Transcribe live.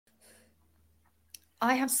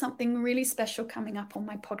I have something really special coming up on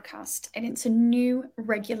my podcast, and it's a new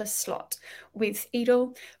regular slot with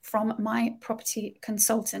Edel from My Property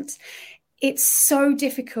Consultant. It's so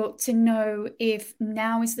difficult to know if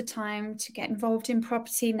now is the time to get involved in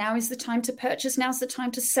property, now is the time to purchase, now's the time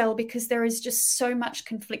to sell, because there is just so much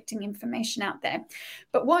conflicting information out there.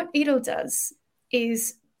 But what Edel does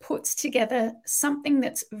is puts together something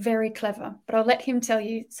that's very clever, but I'll let him tell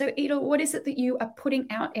you. So Edel, what is it that you are putting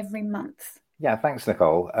out every month? Yeah, thanks,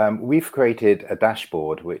 Nicole. We've created a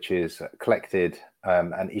dashboard which is collected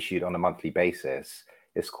and issued on a monthly basis.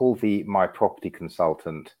 It's called the My Property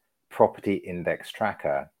Consultant Property Index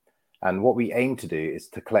Tracker. And what we aim to do is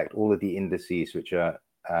to collect all of the indices which are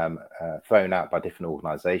thrown out by different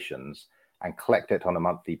organizations and collect it on a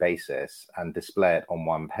monthly basis and display it on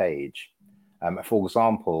one page. For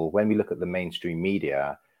example, when we look at the mainstream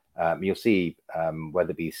media, you'll see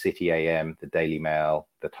whether it be City AM, the Daily Mail,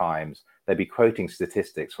 the Times, they'll be quoting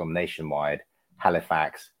statistics from Nationwide,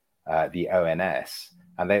 Halifax, the ONS,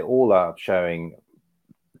 and they all are showing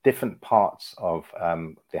different parts of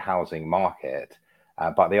the housing market,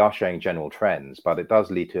 but they are showing general trends. But it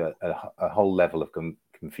does lead to a whole level of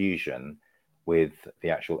confusion with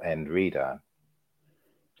the actual end reader.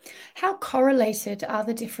 How correlated are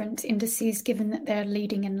the different indices given that they're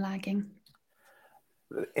leading and lagging?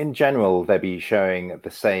 In general, they'll be showing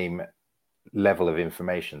the same level of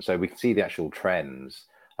information. So we can see the actual trends.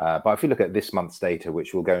 But if you look at this month's data,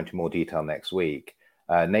 which we'll go into more detail next week,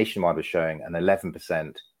 Nationwide was showing an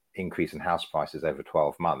 11% increase in house prices over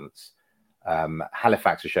 12 months.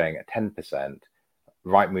 Halifax is showing a 10%.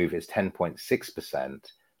 Rightmove is 10.6%.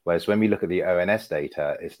 Whereas when we look at the ONS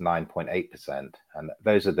data, it's 9.8%. And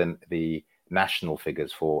those are the national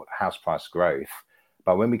figures for house price growth.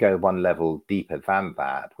 But when we go one level deeper than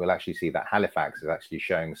that, we'll actually see that Halifax is actually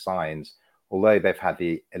showing signs, although they've had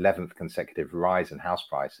the 11th consecutive rise in house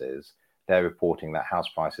prices, they're reporting that house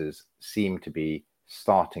prices seem to be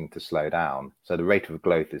starting to slow down. So the rate of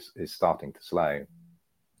growth is starting to slow.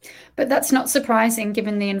 But that's not surprising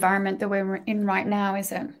given the environment that we're in right now,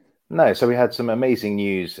 is it? No, so we had some amazing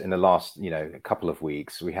news in the last, couple of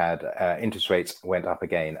weeks. We had interest rates went up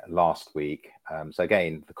again last week. So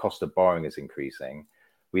again, the cost of borrowing is increasing.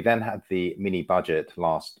 We then had the mini budget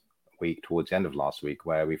last week, towards the end of last week,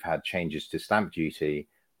 where we've had changes to stamp duty,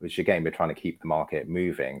 which again, we're trying to keep the market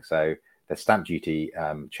moving. So the stamp duty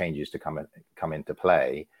changes to come into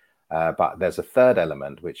play. But there's a third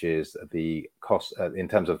element, which is the cost in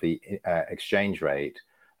terms of the exchange rate.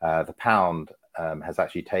 The pound has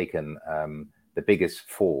actually taken the biggest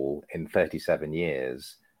fall in 37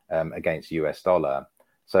 years against the US dollar.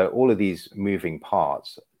 So all of these moving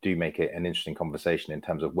parts do make it an interesting conversation in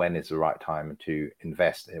terms of when is the right time to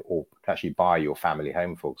invest or actually buy your family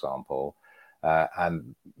home, for example.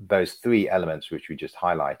 And those three elements which we just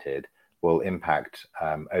highlighted will impact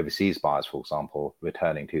overseas buyers, for example,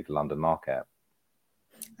 returning to the London market.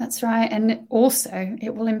 That's right. And also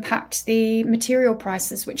it will impact the material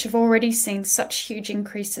prices, which have already seen such huge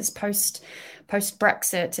increases post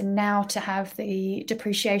Brexit. And now to have the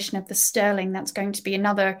depreciation of the sterling, that's going to be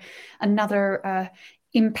another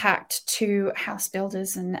impact to house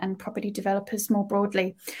builders and property developers more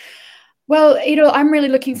broadly. Well, Edel, I'm really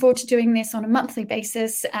looking forward to doing this on a monthly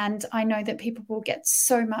basis. And I know that people will get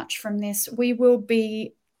so much from this. We'll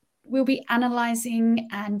be analyzing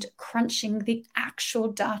and crunching the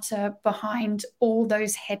actual data behind all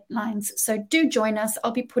those headlines. So do join us.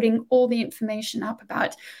 I'll be putting all the information up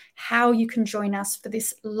about how you can join us for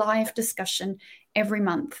this live discussion every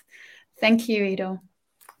month. Thank you, Edel.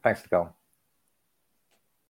 Thanks, Nicole.